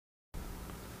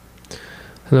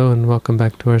Hello and welcome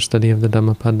back to our study of the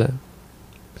Dhammapada.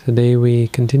 Today we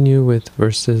continue with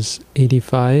verses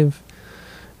 85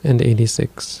 and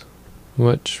 86,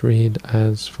 which read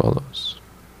as follows.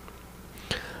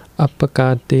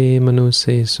 Appakā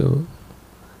manussesu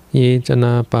ye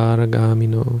janā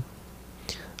pāragāmino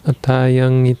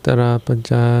athāyaṃ itarā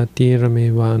pajā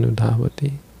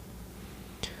tīramevānudhāvati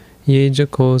ye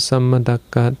jako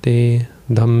sammadakkhāte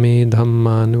dhamme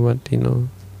dhammānuvattino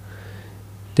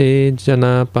te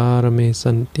janā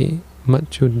pāramessanti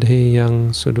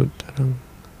maccudheyyaṃ suduttaraṃ.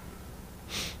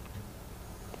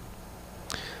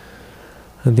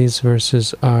 These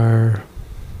verses are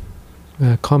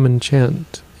a common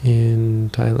chant in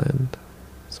Thailand,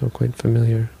 so quite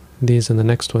familiar. These and the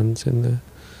next ones in the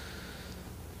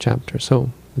chapter.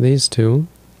 So these two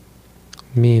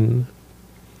mean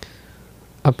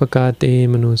appakā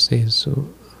manussesu,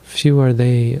 few are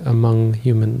they among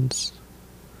humans.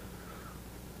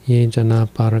 Ye janā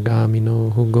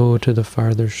pāragāmino, who go to the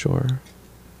farther shore.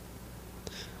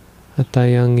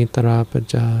 athāyaṃ itarā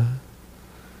pajā,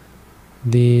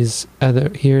 these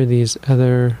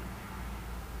other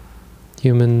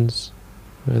humans,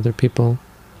 other people,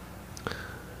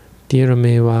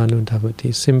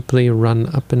 tīramevānudhāvati, simply run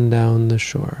up and down the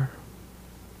shore.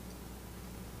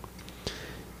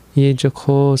 Ye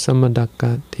jako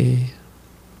sammadakkhāte,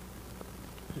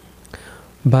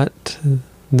 but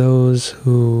those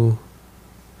who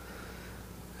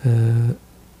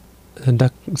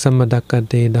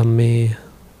sammadakkhāte dhamme,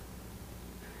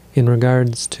 in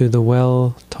regards to the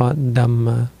well-taught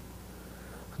dhamma,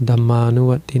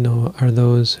 dhammānuvattino, are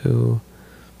those who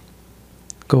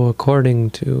go according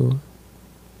to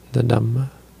the dhamma.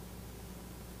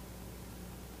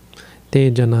 Te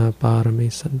janā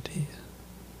pāramessanti,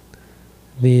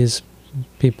 these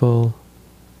people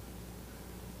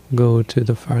go to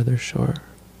the farther shore.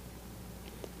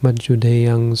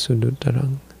 Maccudheyyaṃ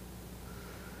suduttaraṃ,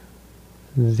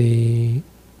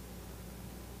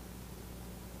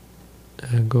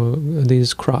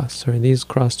 these cross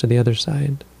to the other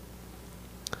side.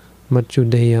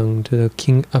 Maccudheyyaṃ, to the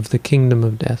kingdom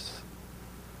of death,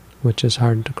 which is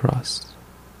hard to cross,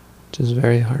 which is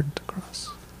very hard to cross.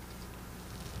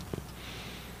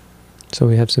 So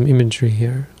we have some imagery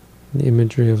here, the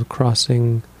imagery of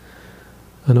crossing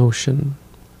an ocean,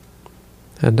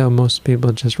 and how most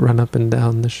people just run up and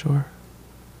down the shore.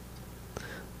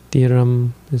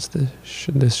 Tīramevānudhāvati is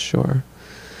this shore.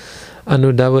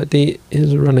 Anudhāvati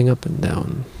is running up and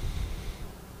down.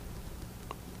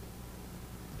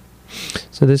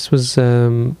 So this was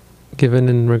given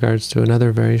in regards to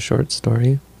another very short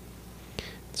story.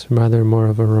 It's rather more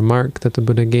of a remark that the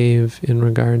Buddha gave in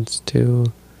regards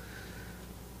to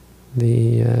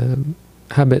the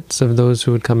habits of those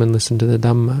who would come and listen to the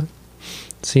Dhamma.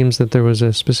 It seems that there was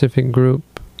a specific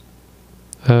group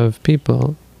of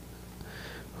people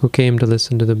who came to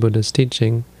listen to the Buddha's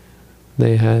teaching.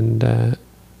 They had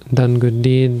done good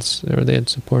deeds, or they had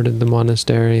supported the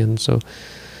monastery, and so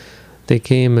they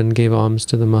came and gave alms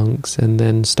to the monks, and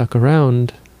then stuck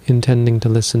around intending to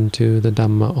listen to the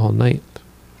Dhamma all night.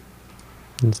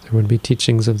 And there would be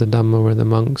teachings of the Dhamma where the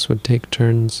monks would take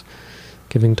turns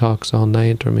giving talks all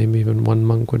night, or maybe even one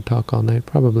monk would talk all night,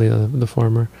 probably the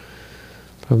former.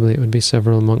 Probably it would be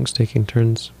several monks taking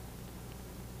turns.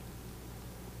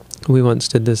 We once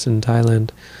did this in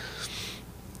Thailand,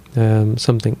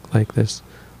 something like this.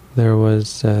 There were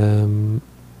some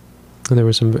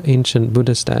ancient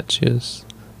Buddha statues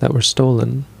that were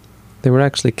stolen. They were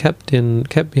actually kept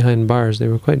behind bars. They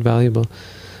were quite valuable,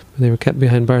 but they were kept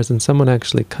behind bars, and someone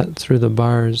actually cut through the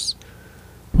bars,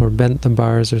 or bent the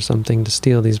bars or something, to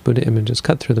steal these Buddha images.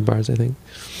 Cut through the bars, I think,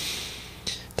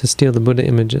 to steal the Buddha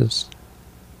images.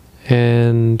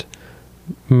 And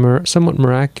somewhat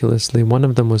miraculously, one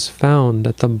of them was found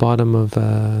at the bottom of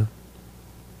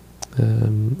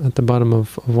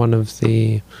one of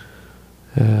the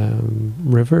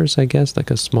rivers, I guess, like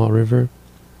a small river.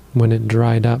 When it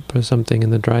dried up or something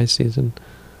in the dry season,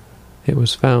 it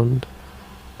was found.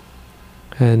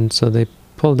 And so they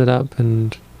pulled it up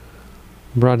and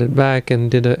brought it back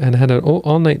and had an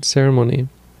all-night ceremony.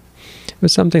 It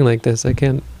was something like this.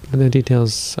 The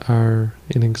details are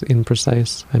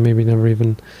imprecise. I maybe never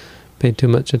even paid too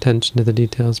much attention to the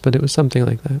details, but it was something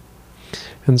like that.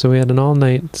 And so we had an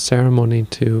all-night ceremony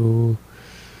to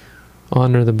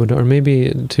honor the Buddha, or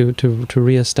maybe to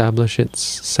re-establish its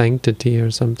sanctity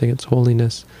or something, its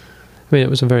holiness. I mean, it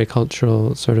was a very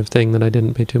cultural sort of thing that I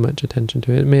didn't pay too much attention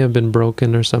to. It may have been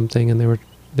broken or something, and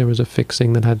there was a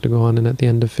fixing that had to go on, and at the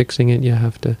end of fixing it, you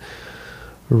have to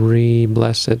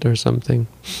re-bless it or something.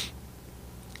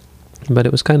 But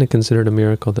it was kind of considered a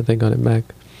miracle that they got it back.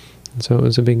 And so it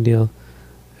was a big deal.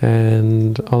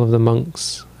 and all of the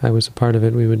monks, I was a part of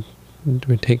it, we would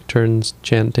take turns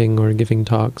chanting or giving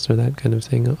talks or that kind of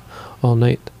thing all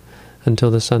night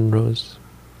until the sun rose.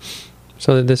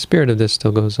 So the spirit of this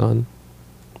still goes on,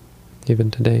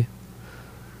 even today.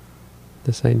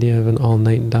 This idea of an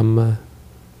all-night Dhamma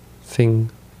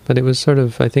thing. But it was sort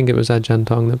of, I think it was Ajahn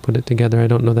Tong that put it together. I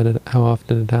don't know how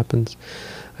often it happens.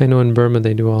 I know in Burma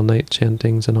they do all-night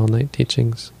chantings and all-night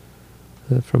teachings,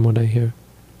 from what I hear.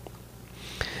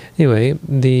 Anyway,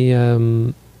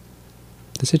 the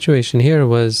situation here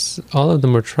was all of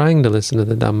them were trying to listen to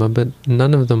the Dhamma, but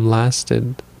none of them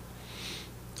lasted.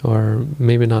 Or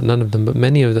maybe not none of them, but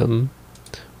many of them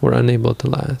were unable to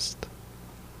last.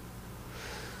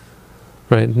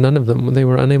 Right, none of them, they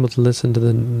were unable to listen to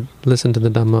the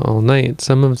Dhamma all night.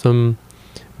 Some of them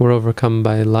were overcome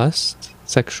by lust,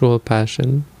 sexual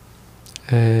passion,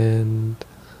 and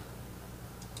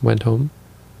went home.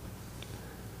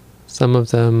 Some of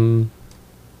them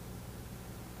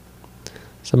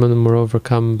were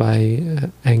overcome by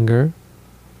anger,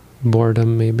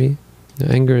 boredom maybe.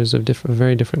 Anger is of a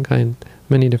very different kind,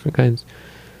 many different kinds.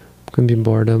 It can be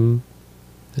boredom,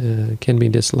 can be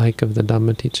dislike of the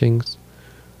Dhamma teachings.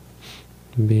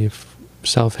 Be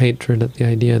self-hatred at the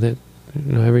idea that,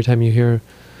 every time you hear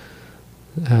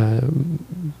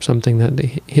something that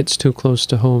hits too close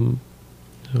to home,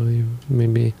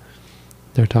 maybe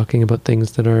they're talking about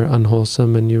things that are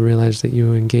unwholesome and you realize that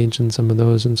you engage in some of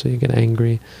those, and so you get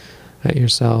angry at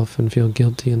yourself and feel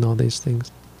guilty and all these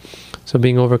things. So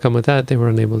being overcome with that, they were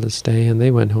unable to stay and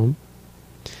they went home.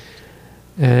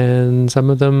 And some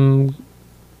of them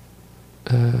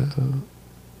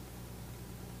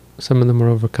were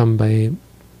overcome by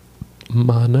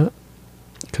mana,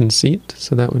 conceit.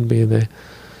 So that would be the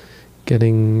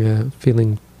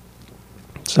feeling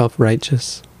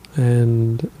self-righteous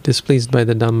and displeased by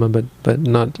the Dhamma, but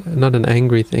not an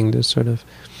angry thing, just sort of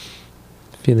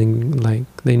feeling like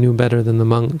they knew better than the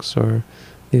monks, or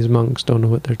these monks don't know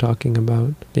what they're talking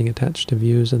about, being attached to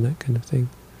views and that kind of thing.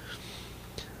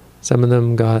 Some of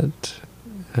them got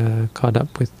caught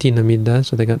up with tīramevānudhāvati,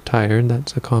 so they got tired.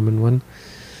 That's a common one.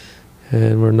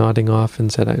 And were nodding off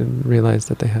and said, I realized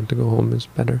that they had to go home is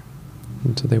better.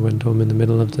 And so they went home in the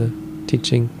middle of the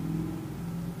teaching.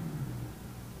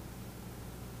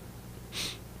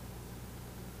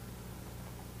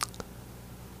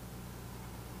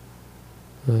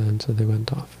 And so they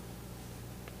went off.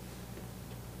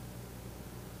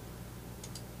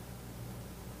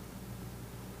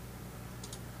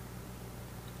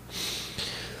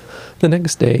 The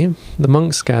next day, the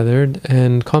monks gathered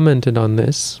and commented on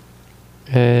this,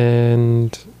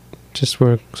 and just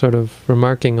were sort of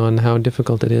remarking on how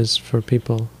difficult it is for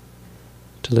people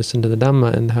to listen to the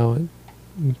Dhamma, and how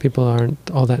people aren't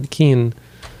all that keen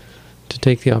to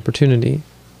take the opportunity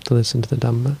to listen to the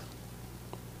Dhamma.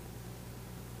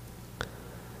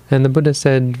 And the Buddha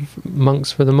said,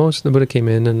 monks for the most, the Buddha came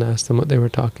in and asked them what they were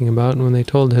talking about, and when they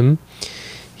told him,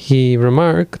 he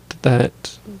remarked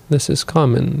that this is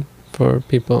common for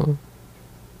people.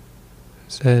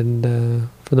 He said,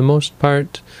 for the most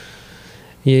part,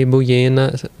 ye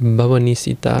buyena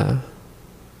bhavanisita.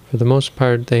 For the most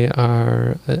part, they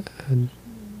are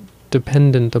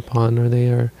dependent upon, or they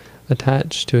are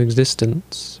attached to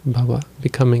existence, bhava,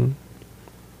 becoming.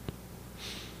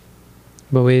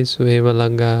 Bhavesu eva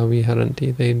lagga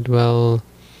viharanti. They dwell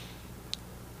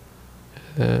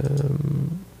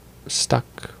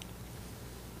stuck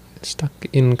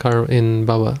in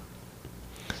bhava,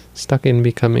 stuck in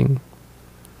becoming.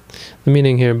 The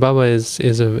meaning here, bhava is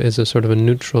a sort of a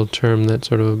neutral term, that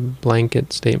sort of a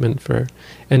blanket statement for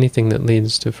anything that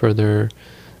leads to further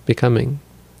becoming,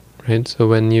 right? So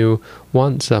when you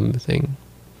want something,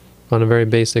 on a very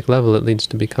basic level, it leads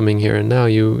to becoming here and now.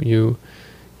 You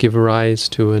give rise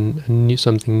to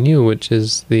something new, which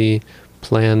is the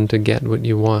plan to get what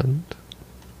you want.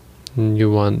 And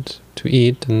you want to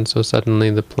eat, and so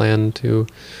suddenly the plan to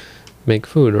make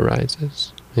food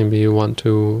arises. Maybe you want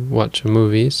to watch a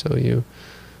movie, so you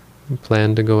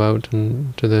plan to go out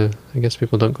and I guess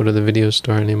people don't go to the video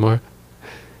store anymore.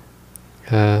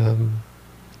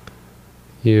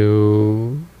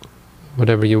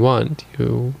 Whatever you want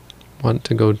to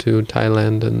go to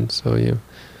Thailand, and so you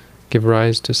give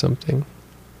rise to something.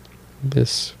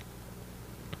 But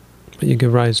you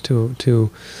give rise to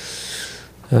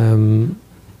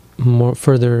more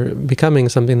further becoming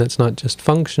something that's not just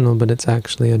functional, but it's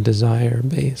actually a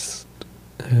desire-based,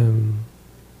 a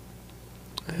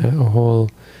whole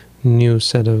new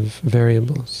set of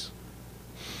variables.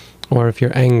 Or if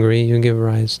you're angry, you give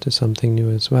rise to something new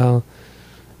as well,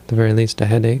 at the very least a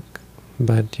headache,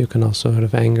 but you can also, out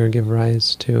of anger, give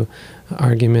rise to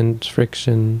argument,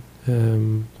 friction,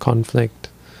 conflict,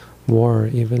 war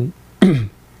even. Of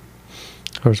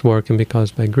course, war can be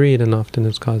caused by greed, and often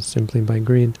it's caused simply by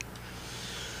greed.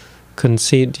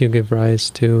 Conceit, you give rise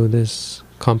to this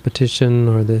competition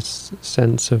or this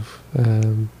sense of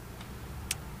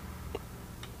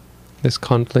this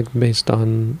conflict based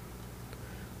on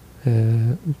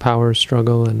power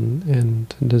struggle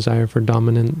and desire for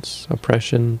dominance,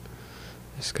 oppression,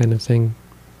 this kind of thing.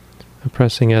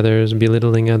 Oppressing others,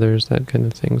 belittling others, that kind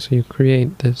of thing. So you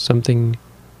create something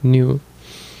new.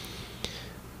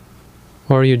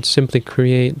 Or you'd simply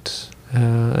create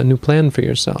a new plan for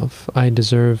yourself. I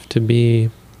deserve to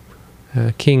be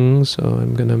king, so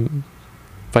I'm going to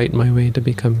fight my way to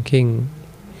become king.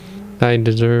 I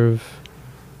deserve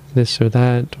this or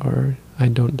that, or I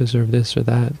don't deserve this or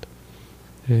that.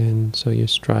 And so you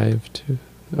strive to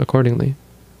accordingly.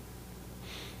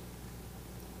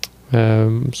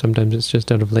 Sometimes it's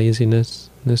just out of laziness.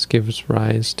 This gives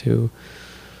rise to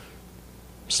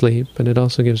sleep, but it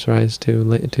also gives rise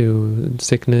to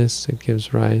sickness. It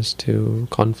gives rise to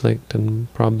conflict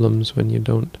and problems when you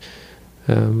don't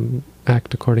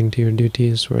act according to your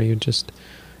duties, where you just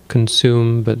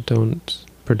consume but don't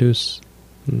produce.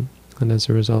 And as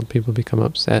a result, people become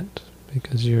upset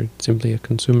because you're simply a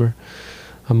consumer,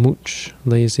 a mooch,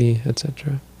 lazy,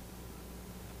 etc.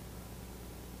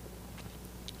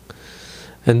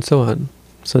 And so on.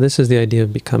 So this is the idea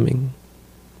of becoming.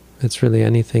 It's really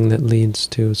anything that leads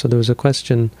to... So there was a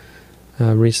question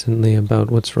recently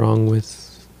about what's wrong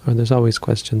with... Or there's always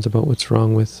questions about what's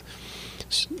wrong with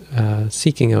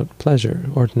seeking out pleasure,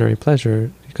 ordinary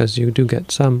pleasure, because you do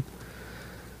get some.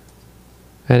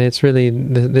 And it's really...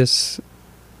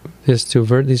 These two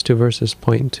verses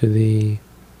point to the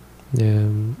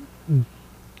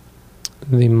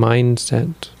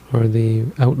mindset or the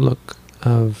outlook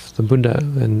of the Buddha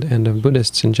and of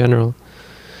Buddhists in general,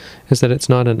 is that it's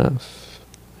not enough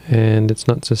and it's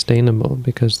not sustainable,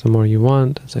 because the more you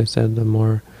want, as I said, the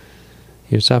more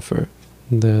you suffer,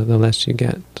 the less you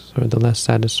get, or the less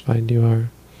satisfied you are.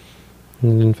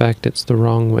 And in fact, it's the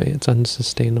wrong way. It's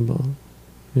unsustainable.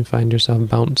 You find yourself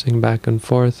bouncing back and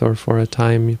forth, or for a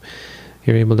time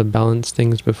you're able to balance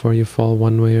things before you fall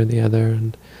one way or the other,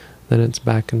 and then it's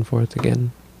back and forth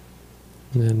again.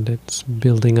 And it's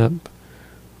building up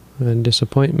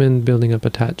disappointment, building up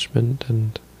attachment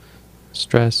and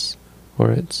stress, or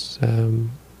it's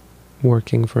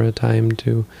working for a time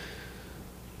to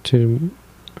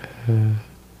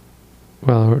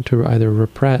either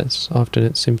repress. Often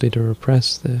it's simply to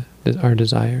repress our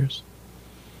desires.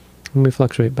 And we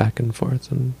fluctuate back and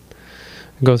forth and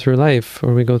go through life,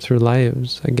 or we go through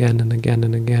lives again and again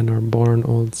and again, or born,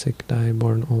 old, sick, die,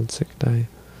 born, old, sick, die.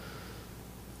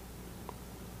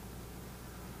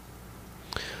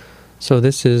 So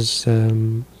this is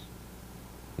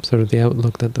sort of the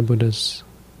outlook that the Buddha's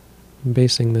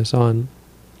basing this on.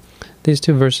 These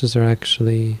two verses are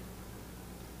actually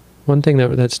one thing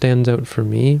that stands out for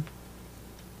me,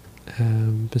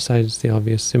 besides the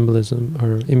obvious symbolism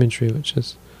or imagery, which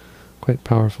is quite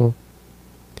powerful,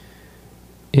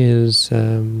 is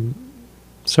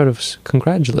sort of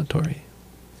congratulatory.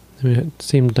 I mean, it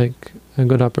seemed like a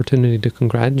good opportunity to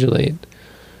congratulate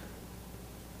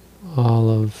all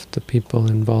of the people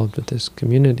involved with this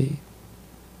community,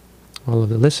 all of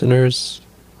the listeners,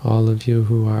 all of you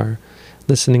who are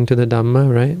listening to the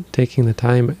Dhamma, right? Taking the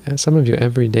time, some of you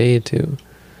every day to...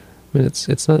 I mean,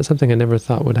 it's not something I never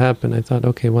thought would happen. I thought,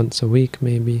 okay, once a week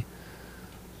maybe.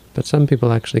 But some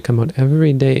people actually come out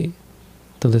every day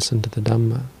to listen to the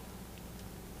Dhamma.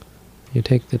 You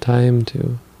take the time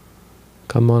to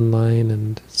come online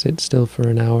and sit still for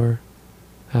an hour,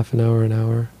 half an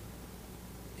hour,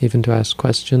 even to ask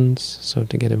questions, so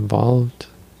to get involved,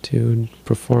 to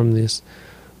perform this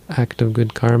act of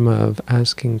good karma of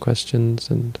asking questions.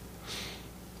 And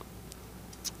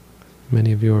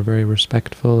many of you are very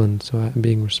respectful, and so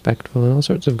being respectful, and all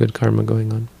sorts of good karma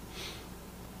going on.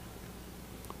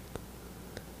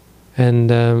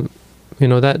 And you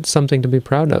know, that's something to be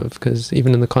proud of, because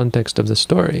even in the context of the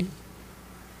story,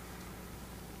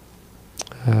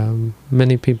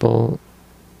 many people,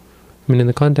 I mean, in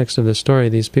the context of the story,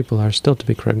 these people are still to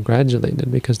be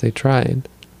congratulated because they tried.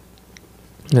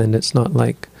 And it's not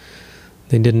like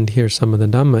they didn't hear some of the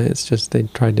Dhamma, it's just they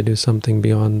tried to do something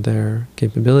beyond their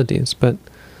capabilities. But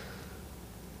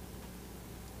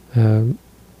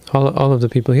all of the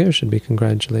people here should be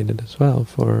congratulated as well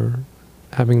for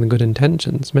having the good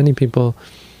intentions. Many people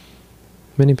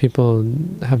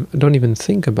don't even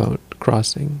think about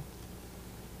crossing.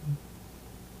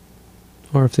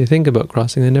 Or if they think about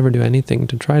crossing, they never do anything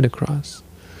to try to cross.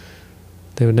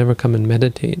 they would never come and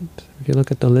meditate. If you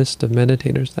look at the list of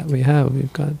meditators that we have,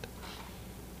 we've got,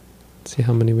 let's see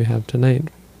how many we have tonight.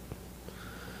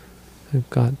 We've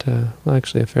got, well,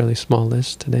 actually a fairly small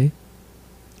list today.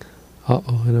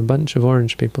 Uh-oh, and a bunch of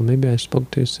orange people. Maybe I spoke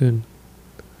too soon.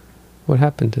 What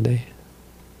happened today?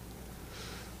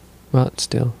 Well,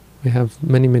 still, we have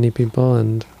many, many people,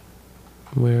 and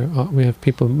we have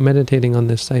people meditating on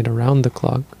this site around the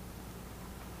clock.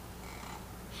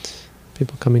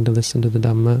 People coming to listen to the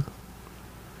Dhamma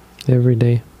every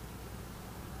day.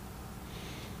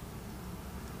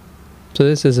 So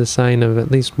this is a sign of at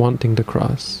least wanting to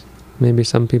cross. Maybe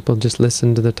some people just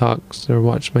listen to the talks or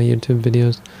watch my YouTube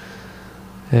videos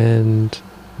and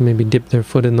maybe dip their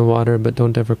foot in the water but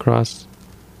don't ever cross.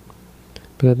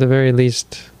 But at the very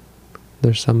least,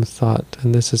 there's some thought,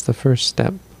 and this is the first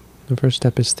step. The first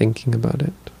step is thinking about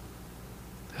it.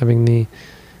 Having the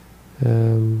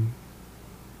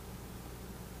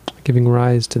giving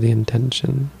rise to the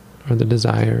intention or the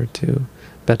desire to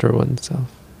better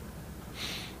oneself,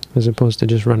 as opposed to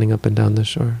just running up and down the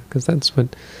shore, because that's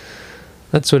what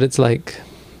it's like.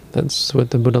 That's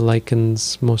what the Buddha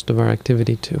likens most of our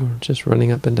activity to, just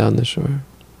running up and down the shore.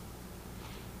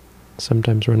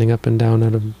 Sometimes running up and down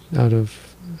out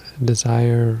of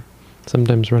desire,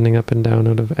 sometimes running up and down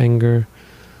out of anger,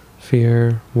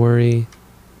 fear, worry,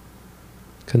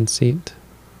 conceit.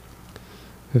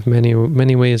 We have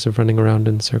many ways of running around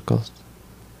in circles.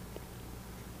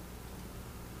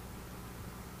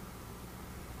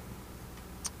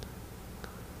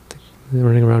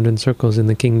 Running around in circles in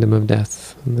the kingdom of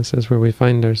death. And this is where we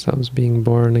find ourselves, being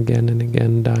born again and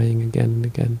again, dying again and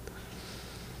again.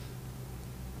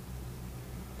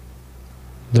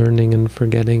 Learning and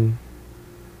forgetting.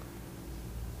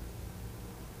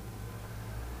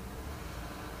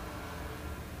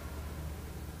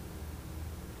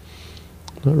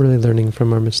 Not really learning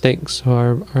from our mistakes. So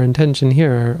our intention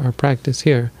here, our practice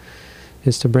here,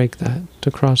 is to break that,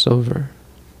 to cross over,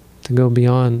 to go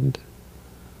beyond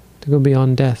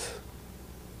death,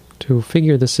 to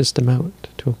figure the system out,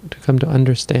 to come to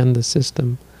understand the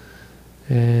system,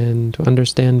 and to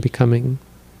understand becoming,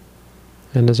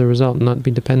 and as a result not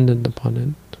be dependent upon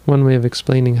it. One way of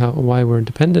explaining why we're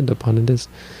dependent upon it is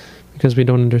because we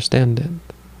don't understand it.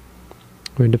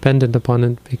 We're dependent upon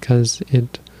it because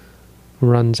it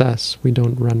runs us. We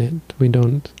don't run it. We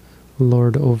don't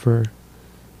lord over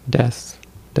death.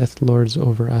 Death lords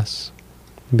over us,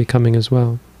 becoming as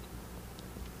well.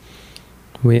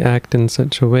 We act in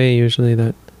such a way usually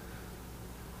that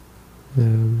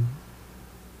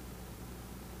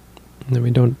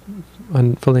we don't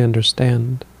fully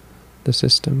understand the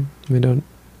system. We don't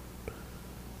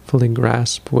fully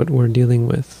grasp what we're dealing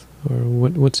with, or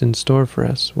what's in store for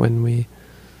us when we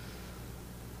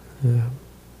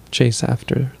chase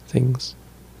after things.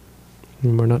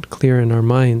 And we're not clear in our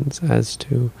minds as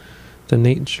to the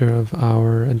nature of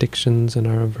our addictions and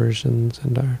our aversions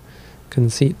and our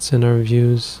conceits and our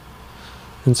views.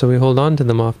 And so we hold on to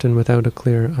them often without a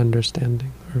clear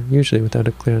understanding, or usually without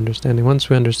a clear understanding. Once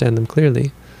we understand them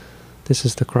clearly, this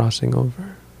is the crossing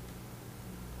over.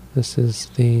 This is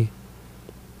the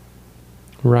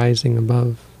rising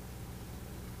above.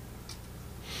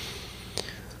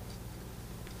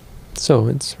 So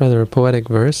it's rather a poetic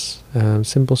verse,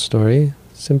 simple story,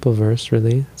 simple verse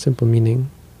really, simple meaning.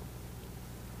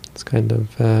 It's kind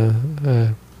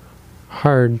of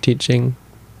hard teaching,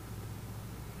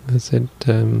 as it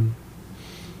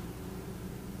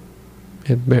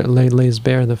lays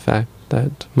bare the fact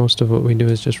that most of what we do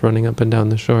is just running up and down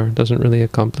the shore. It doesn't really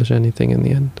accomplish anything in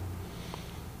the end.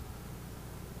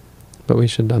 But we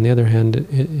should, on the other hand,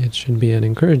 it should be an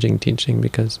encouraging teaching,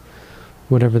 because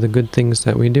whatever the good things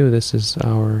that we do, this is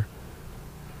our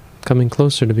coming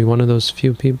closer to be one of those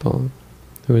few people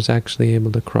who is actually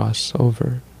able to cross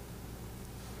over.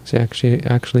 Is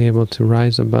actually able to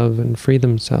rise above and free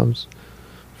themselves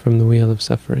from the wheel of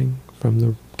suffering, from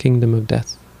the kingdom of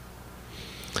death.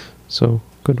 So,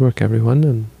 good work everyone,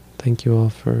 and thank you all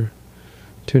for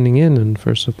tuning in and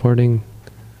for supporting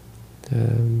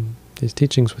these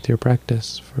teachings with your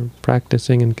practice, for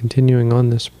practicing and continuing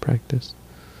on this practice.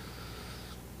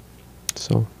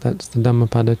 So that's the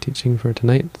Dhammapada teaching for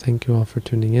tonight. Thank you all for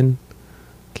tuning in.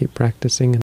 Keep practicing.